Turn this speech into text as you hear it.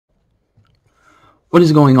What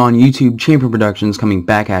is going on YouTube? Champion Productions coming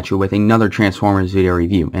back at you with another Transformers video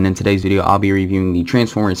review. And in today's video, I'll be reviewing the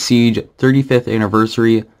Transformers Siege 35th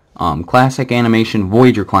Anniversary Classic Animation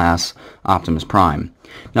Voyager class Optimus Prime.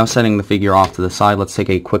 Now setting the figure off to the side, let's take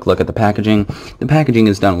a quick look at the packaging. The packaging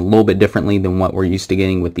is done a little bit differently than what we're used to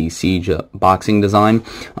getting with the Siege boxing design.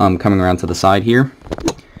 Coming around to the side here,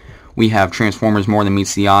 we have Transformers More Than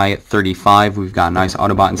Meets the Eye 35. We've got a nice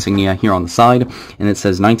Autobot insignia here on the side, and it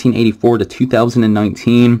says 1984 to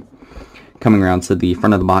 2019. Coming around to the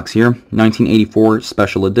front of the box here, 1984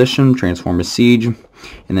 Special Edition Transformers Siege,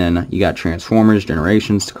 and then you got Transformers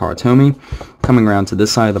Generations Takara Tomy. Coming around to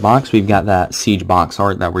this side of the box, we've got that Siege box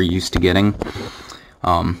art that we're used to getting,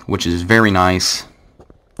 which is very nice,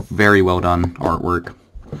 very well done artwork.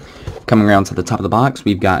 Coming around to the top of the box,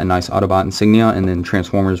 we've got a nice Autobot insignia, and then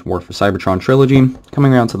Transformers War for Cybertron Trilogy.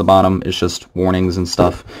 Coming around to the bottom, it's just warnings and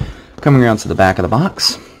stuff. Coming around to the back of the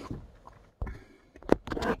box,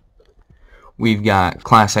 we've got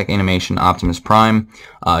Classic Animation Optimus Prime,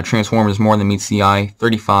 Transformers More Than Meets the Eye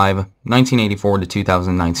 35, 1984 to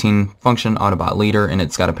 2019, Function Autobot Leader, and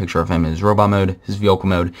it's got a picture of him in his robot mode, his vehicle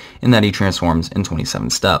mode, and that he transforms in 27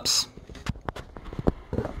 steps.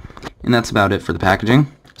 And that's about it for the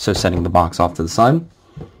packaging. So setting the box off to the side,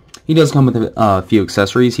 he does come with a few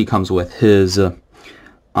accessories. He comes with his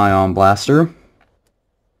ion blaster,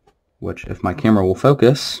 which, if my camera will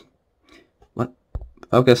focus,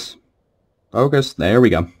 focus, there we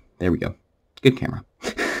go, good camera.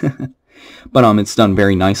 But it's done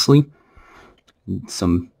very nicely.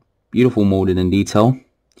 Some beautiful molded in detail.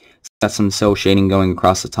 It's got some cell shading going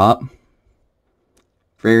across the top.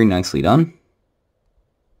 Very nicely done.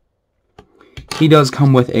 He does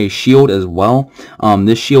come with a shield as well.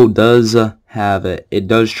 This shield does it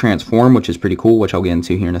does transform, which is pretty cool, which I'll get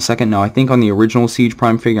into here in a second. Now, I think on the original Siege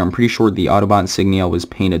Prime figure, I'm pretty sure the Autobot insignia was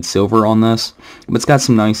painted silver on this, but it's got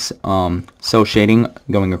some nice cell shading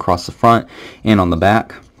going across the front and on the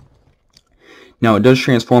back. Now, it does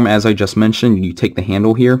transform, as I just mentioned. You take the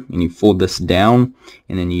handle here and you fold this down,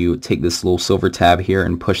 and then you take this little silver tab here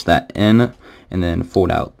and push that in, and then fold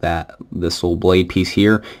out this little blade piece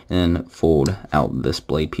here, and fold out this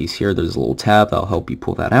blade piece here. There's a little tab that'll help you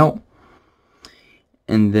pull that out.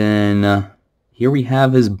 And then here we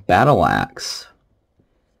have his battle axe.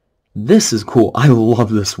 This is cool. I love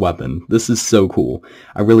this weapon. This is so cool.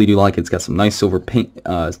 I really do like it. It's got some nice silver paint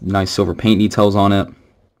details on it.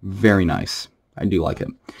 Very nice. I do like it.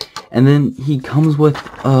 And then he comes with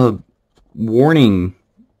a warning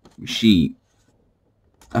sheet.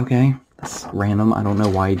 Okay. That's random. I don't know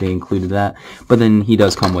why they included that. But then he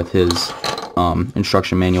does come with his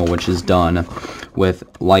instruction manual, which is done with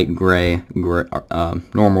light gray,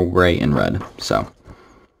 normal gray, and red. So,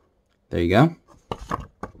 there you go.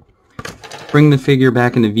 Bring the figure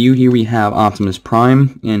back into view. Here we have Optimus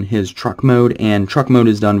Prime in his truck mode, and truck mode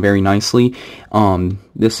is done very nicely.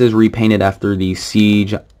 This is repainted after the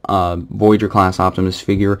Siege Voyager class Optimus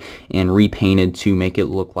figure, and repainted to make it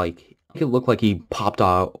look like he popped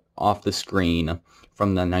out off the screen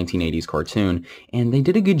from the 1980s cartoon, and they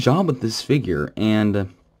did a good job with this figure, and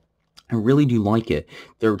I really do like it.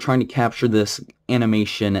 They're trying to capture this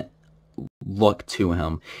animation look to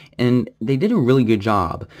him, and they did a really good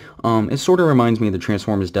job. It sort of reminds me of the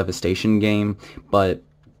Transformers Devastation game, but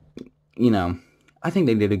you know, I think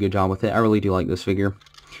they did a good job with it. I really do like this figure.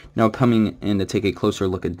 Now, coming in to take a closer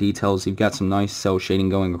look at details, you've got some nice cell shading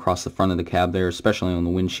going across the front of the cab there, especially on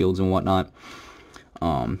the windshields and whatnot.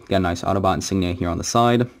 Got a nice Autobot insignia here on the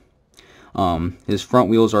side. His front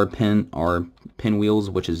wheels are pin wheels,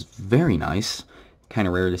 which is very nice. Kind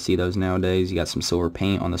of rare to see those nowadays. You got some silver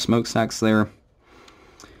paint on the smokestacks there.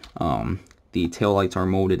 The tail lights are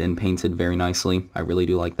molded and painted very nicely. I really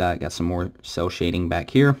do like that. Got some more cell shading back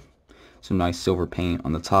here. Some nice silver paint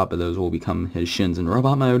on the top of those will become his shins in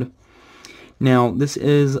robot mode. Now, this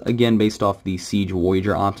is, again, based off the Siege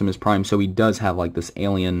Voyager Optimus Prime, so he does have, like, this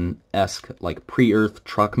alien-esque, like, pre-Earth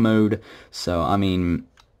truck mode. So, I mean,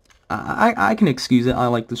 I can excuse it. I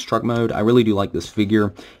like this truck mode. I really do like this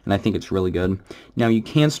figure, and I think it's really good. Now, you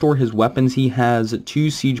can store his weapons. He has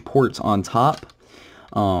 2 Siege ports on top,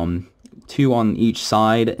 2 on each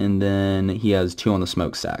side, and then he has 2 on the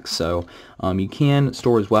smokestack. So you can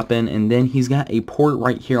store his weapon, and then he's got a port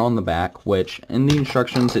right here on the back, which in the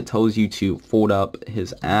instructions it tells you to fold up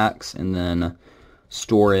his axe and then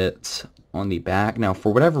store it on the back. Now,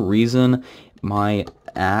 for whatever reason, my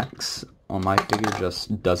axe on my figure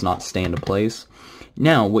just does not stay into place.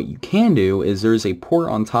 Now, what you can do is there's a port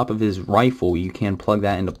on top of his rifle. You can plug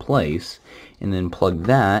that into place, and then plug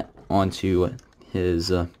that onto his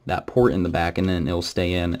that port in the back, and then it'll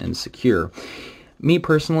stay in and secure. Me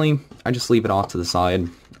personally, I just leave it off to the side,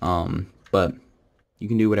 but you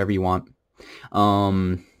can do whatever you want.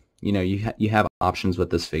 You know, you have options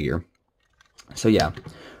with this figure. So yeah,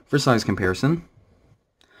 for size comparison,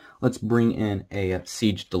 let's bring in a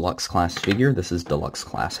Siege Deluxe class figure. This is Deluxe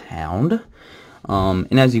class Hound.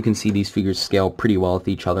 And as you can see, these figures scale pretty well with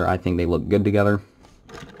each other. I think they look good together.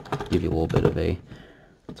 Give you a little bit of a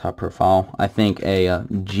top profile. I think a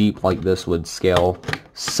Jeep like this would scale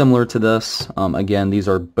similar to this. Again, these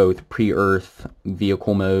are both pre-Earth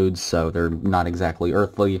vehicle modes, so they're not exactly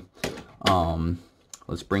earthly.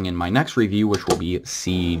 Let's bring in my next review, which will be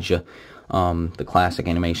Siege, the classic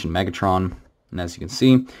animation Megatron. And as you can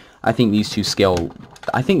see, I think these two scale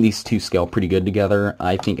pretty good together.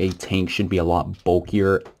 I think a tank should be a lot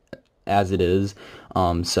bulkier as it is.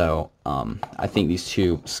 I think these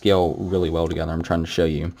two scale really well together. I'm trying to show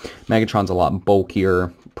you. Megatron's a lot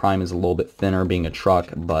bulkier. Prime is a little bit thinner, being a truck,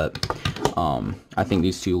 but I think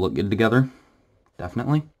these two look good together.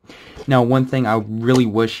 Definitely. Now, one thing I really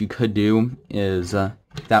wish you could do is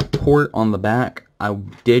that port on the back. I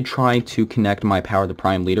did try to connect my Power the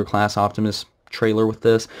Prime Leader class Optimus trailer with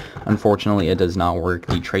this. Unfortunately, it does not work.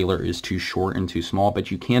 The trailer is too short and too small,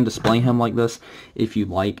 but you can display him like this if you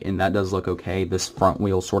like, and that does look okay. This front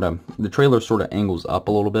wheel the trailer sort of angles up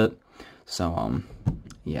a little bit. So,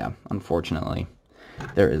 yeah, unfortunately,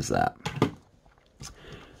 there is that.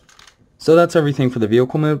 So that's everything for the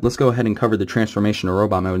vehicle mode. Let's go ahead and cover the transformation to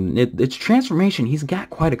robot mode. It's transformation. He's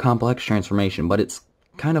got quite a complex transformation, but it's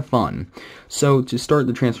kind of fun. So to start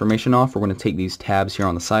the transformation off, we're going to take these tabs here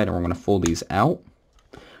on the side and we're going to fold these out,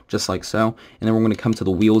 just like so. And then we're going to come to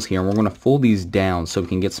the wheels here and we're going to fold these down so we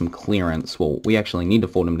can get some clearance. Well, we actually need to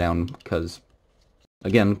fold them down because,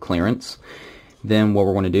 again, clearance. Then what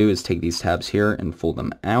we're going to do is take these tabs here and fold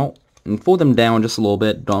them out. And fold them down just a little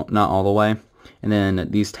bit, not all the way. And then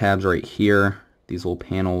these tabs right here, these little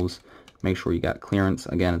panels, make sure you got clearance.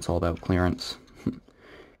 Again, it's all about clearance.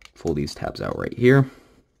 Fold these tabs out right here.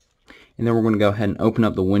 And then we're going to go ahead and open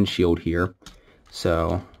up the windshield here.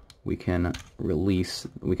 So we can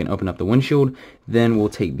open up the windshield. Then we'll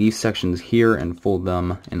take these sections here and fold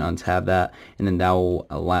them and untab that. And then that will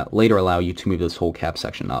later allow you to move this whole cab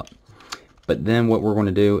section up. But then what we're going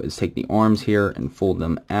to do is take the arms here and fold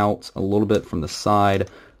them out a little bit from the side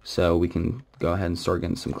so we can go ahead and start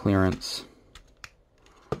getting some clearance.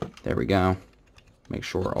 There we go. Make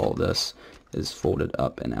sure all this is folded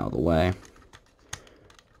up and out of the way.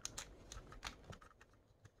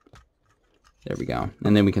 There we go.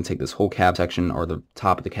 And then we can take this whole cab section, or the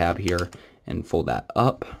top of the cab here, and fold that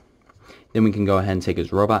up. Then we can go ahead and take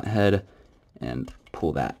his robot head and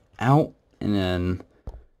pull that out. And then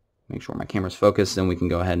make sure my camera's focused. Then we can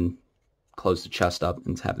go ahead and close the chest up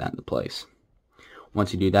and have that into place.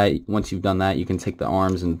 Once you do that, once you've done that, you can take the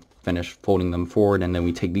arms and finish folding them forward, and then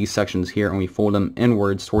we take these sections here and we fold them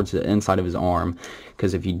inwards towards the inside of his arm,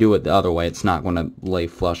 because if you do it the other way, it's not going to lay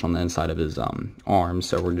flush on the inside of his arm.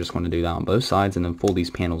 So we're just going to do that on both sides and then fold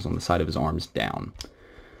these panels on the side of his arms down,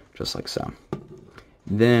 just like so.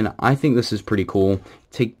 Then I think this is pretty cool.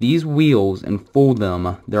 Take these wheels and fold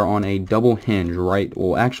them. They're on a double hinge, right?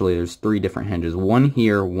 Well, actually, there's 3 different hinges. One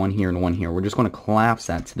here, and one here. We're just going to collapse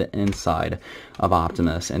that to the inside of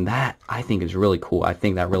Optimus. And that, I think, is really cool. I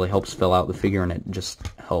think that really helps fill out the figure, and it just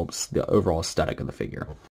helps the overall aesthetic of the figure.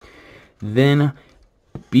 Then,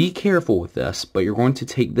 be careful with this, but you're going to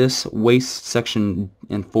take this waist section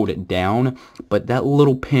and fold it down, but that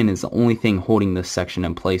little pin is the only thing holding this section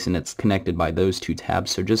in place, and it's connected by those 2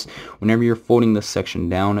 tabs. So just whenever you're folding this section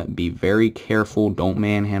down, be very careful. Don't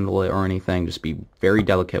manhandle it or anything. Just be very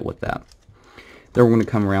delicate with that. Then we're going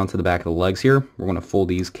to come around to the back of the legs here. We're going to fold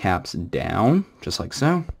these caps down, just like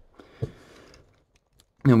so.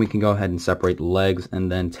 Then we can go ahead and separate the legs,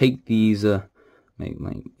 and then take these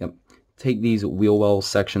take these wheel well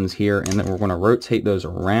sections here, and then we're going to rotate those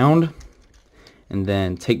around, and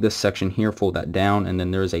then take this section here, fold that down, and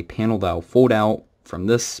then there's a panel that will fold out from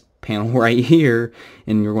this panel right here,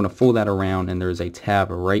 and you're going to fold that around, and there's a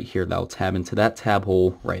tab right here that will tab into that tab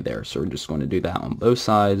hole right there. So we're just going to do that on both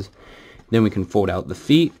sides. Then we can fold out the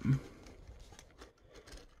feet.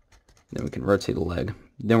 Then we can rotate the leg.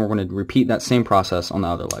 Then we're going to repeat that same process on the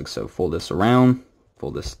other leg. So fold this around,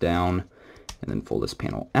 fold this down, and then fold this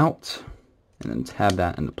panel out, and then tab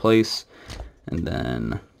that into place, and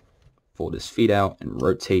then fold his feet out and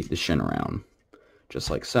rotate the shin around,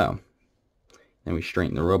 just like so. Then we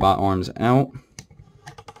straighten the robot arms out.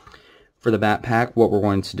 For the backpack, what we're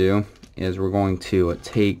going to do is we're going to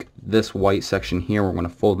take this white section here, we're going to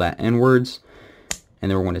fold that inwards,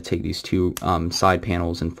 and then we're going to take these 2 side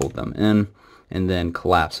panels and fold them in, and then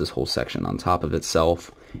collapse this whole section on top of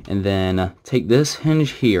itself. And then take this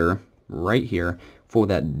hinge here, right here, fold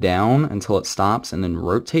that down until it stops, and then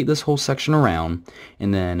rotate this whole section around.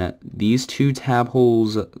 And then these two tab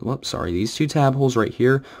holes, these two tab holes right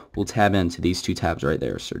here will tab into these two tabs right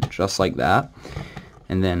there. So just like that.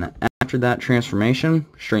 And then after that transformation,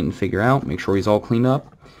 straighten the figure out, make sure he's all cleaned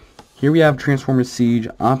up. Here we have Transformers Siege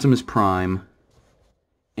Optimus Prime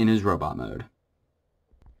in his robot mode.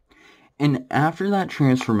 And after that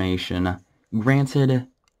transformation, granted,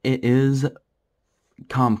 it is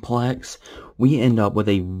complex, we end up with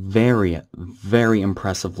a very, very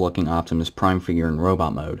impressive looking Optimus Prime figure in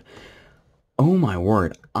robot mode. Oh my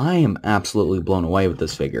word, I am absolutely blown away with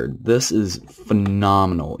this figure. This is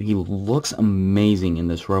phenomenal. He looks amazing in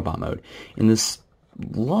this robot mode. In this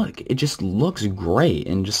look, it just looks great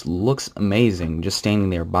and just looks amazing just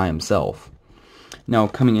standing there by himself. Now,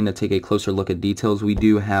 coming in to take a closer look at details, we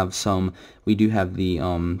do have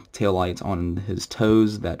the tail lights on his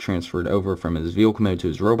toes that transferred over from his vehicle mode to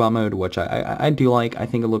his robot mode, which I do like. I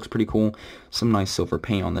think it looks pretty cool. Some nice silver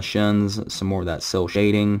paint on the shins, some more of that cell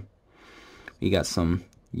shading. You got some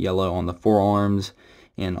yellow on the forearms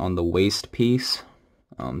and on the waist piece.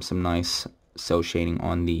 Some nice cell shading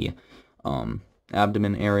on the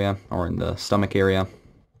abdomen area or in the stomach area.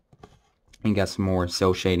 And got some more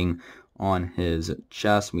cell shading on his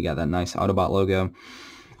chest. We got that nice Autobot logo.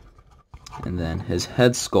 And then his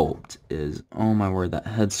head sculpt is, oh my word, that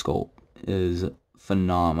head sculpt is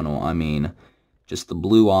phenomenal. I mean, just the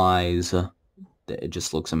blue eyes, it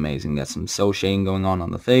just looks amazing. Got some cell shading going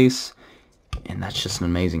on the face, and that's just an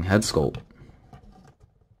amazing head sculpt.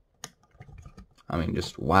 I mean,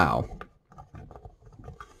 just wow.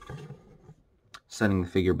 Setting the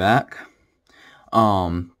figure back.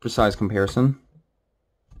 Precise comparison.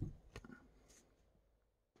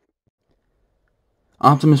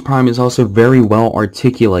 Optimus Prime is also very well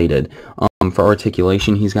articulated. For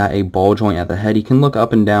articulation, he's got a ball joint at the head. He can look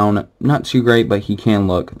up and down, not too great, but he can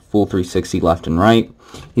look full 360 left and right.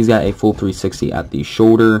 He's got a full 360 at the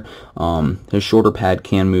shoulder. His shoulder pad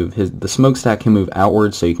can move. The smokestack can move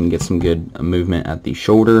outward, so you can get some good movement at the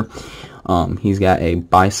shoulder. He's got a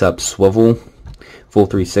bicep swivel, full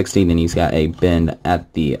 360. Then he's got a bend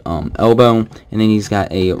at the elbow, and then he's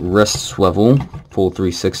got a wrist swivel, full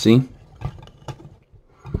 360.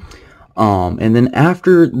 And then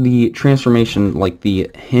after the transformation, like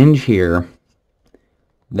the hinge here,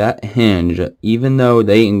 that hinge, even though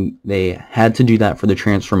they had to do that for the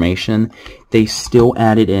transformation, they still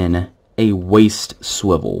added in a waist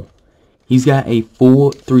swivel. He's got a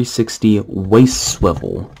full 360 waist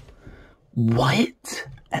swivel. What?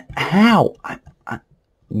 How?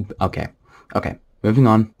 Okay. Moving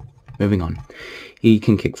on. He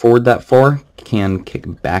can kick forward that far, can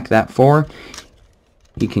kick back that far.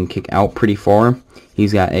 He can kick out pretty far.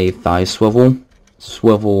 He's got a thigh swivel,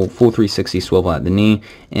 full 360 swivel at the knee,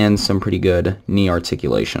 and some pretty good knee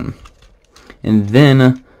articulation. And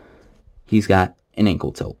then he's got an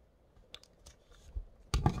ankle tilt.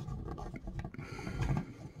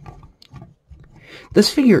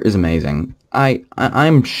 This figure is amazing.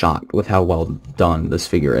 I'm shocked with how well done this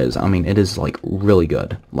figure is. I mean, it is like really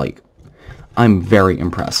good. Like, I'm very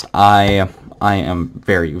impressed. I am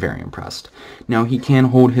very, very impressed. Now, he can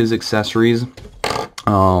hold his accessories.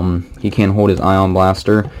 He can hold his ion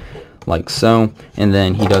blaster, like so. And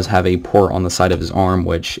then he does have a port on the side of his arm,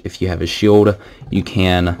 which, if you have his shield, you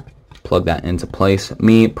can plug that into place.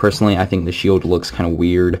 Me, personally, I think the shield looks kind of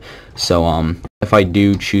weird. So, if I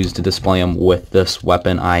do choose to display him with this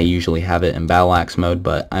weapon, I usually have it in Battle Axe mode.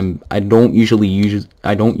 But I don't usually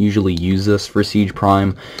use this for Siege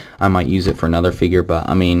Prime. I might use it for another figure, but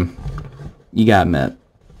I mean, you gotta admit,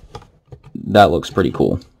 that looks pretty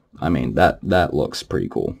cool. I mean, that looks pretty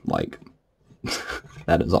cool. Like,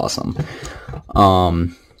 that is awesome.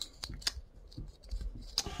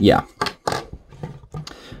 Yeah.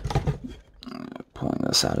 Pulling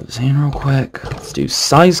this out of his hand real quick. Let's do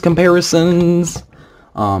size comparisons.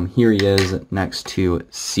 Here he is next to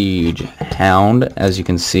Siege Hound. As you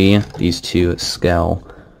can see, these two scale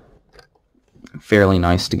fairly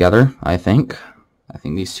nice together, I think. I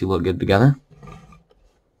think these two look good together.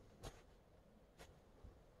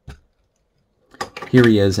 Here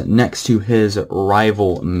he is next to his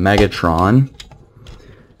rival Megatron.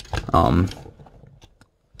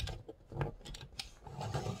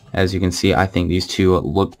 As you can see, I think these two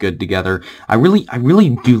look good together. I really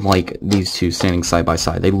do like these two standing side by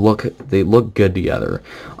side. They look good together.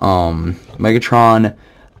 Megatron,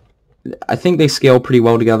 I think they scale pretty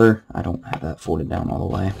well together. I don't have that folded down all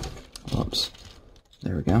the way. Whoops.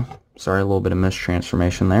 There we go. Sorry, a little bit of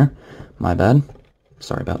mistransformation there. My bad.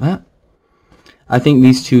 Sorry about that. I think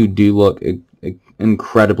these two do look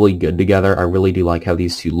incredibly good together. I really do like how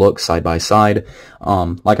these two look side by side.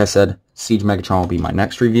 Like I said, Siege Megatron will be my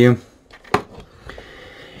next review.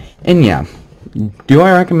 And yeah, do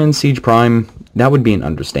I recommend Siege Prime? That would be an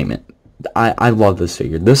understatement. I love this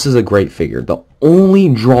figure. This is a great figure. The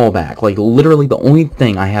only drawback, like literally the only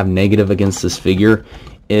thing I have negative against this figure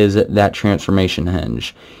is that transformation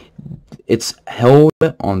hinge. It's held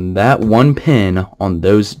on that one pin on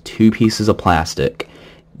those two pieces of plastic.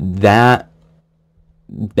 That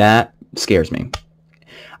scares me.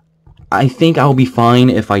 I think I'll be fine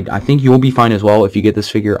if I think you'll be fine as well if you get this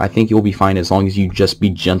figure. I think you'll be fine as long as you just be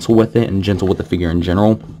gentle with it and gentle with the figure in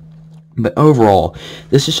general. But overall,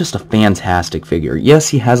 this is just a fantastic figure. Yes,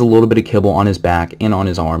 he has a little bit of kibble on his back and on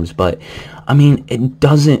his arms, but I mean, it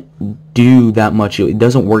doesn't do that much. It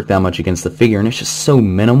doesn't work that much against the figure, and it's just so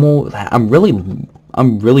minimal that I'm really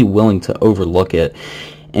willing to overlook it.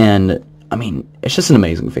 And I mean, it's just an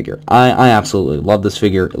amazing figure. I absolutely love this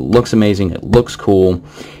figure. It looks amazing. It looks cool.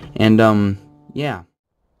 And yeah.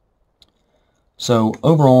 So,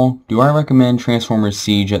 overall, do I recommend Transformers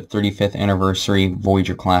Siege at 35th Anniversary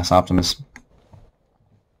Voyager Class Optimus?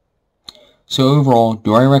 So, overall,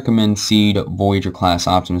 do I recommend Siege Voyager Class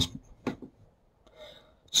Optimus?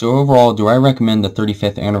 So, overall, do I recommend the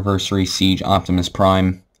 35th Anniversary Siege Optimus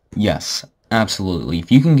Prime? Yes, absolutely.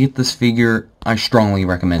 If you can get this figure, I strongly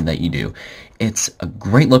recommend that you do. It's a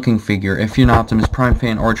great looking figure. If you're an Optimus Prime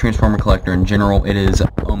fan or a Transformer collector in general, it is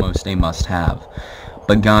almost a must-have.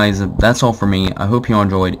 But guys, that's all for me. I hope you all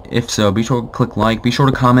enjoyed. If so, be sure to click like, be sure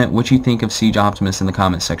to comment what you think of Siege Optimus in the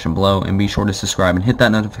comment section below, and be sure to subscribe and hit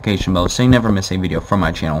that notification bell so you never miss a video from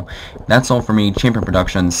my channel. That's all for me, Champion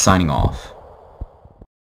Productions, signing off.